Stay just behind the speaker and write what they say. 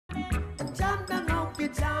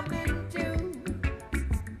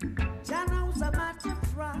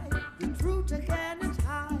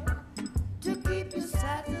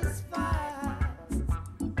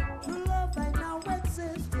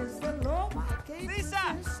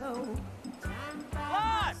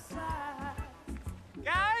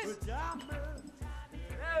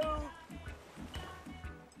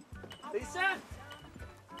Lisa?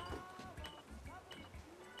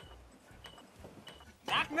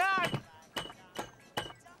 Knock, knock!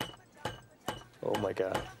 Oh my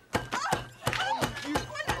God.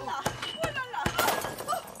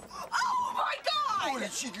 Oh my God! Holy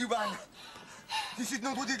shit, Luban! This is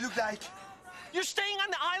not what it looked like. You're staying on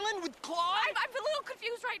the island with Claude? I'm a little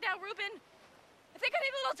confused right now, Ruben. I think I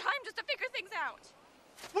need a little time just to figure things out.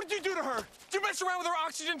 What did you do to her? Did you mess around with her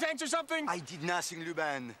oxygen tanks or something? I did nothing,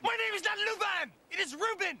 Luban. My name is not Luban! It is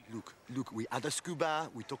Ruben! Look, we had a scuba,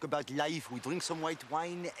 we talk about life, we drink some white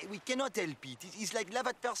wine. We cannot help it. It is like love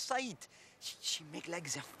at first sight. She make like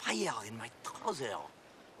the fire in my trouser.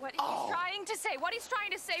 What he's trying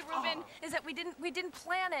to say, Ruben, is that we didn't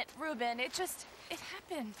plan it, Ruben. It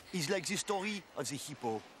happened. It's like the story of the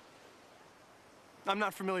hippo. I'm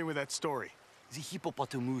not familiar with that story. The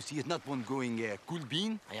hippopotamus, he is not one going, cool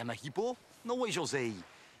bean, I am a hippo. No way, Jose.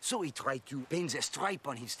 So he tried to paint the stripe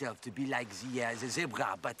on himself to be like the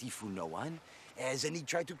zebra, but he fooled no one. Then he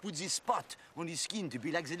tried to put this spot on his skin to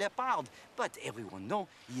be like the leopard. But everyone knows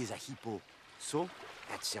he is a hippo. So,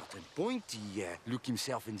 at a certain point, he look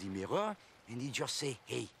himself in the mirror and he just say,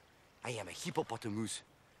 hey, I am a hippopotamus,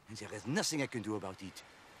 and there is nothing I can do about it.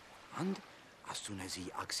 And as soon as he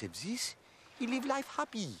accepts this, he live life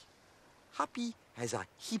happy. Happy as a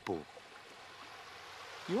hippo.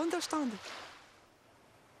 You understand?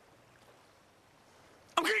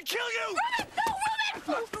 I'm gonna kill you! Ruben!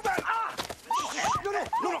 No, Ruben! Luban! Ah!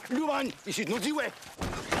 No, Luban! This is not the way.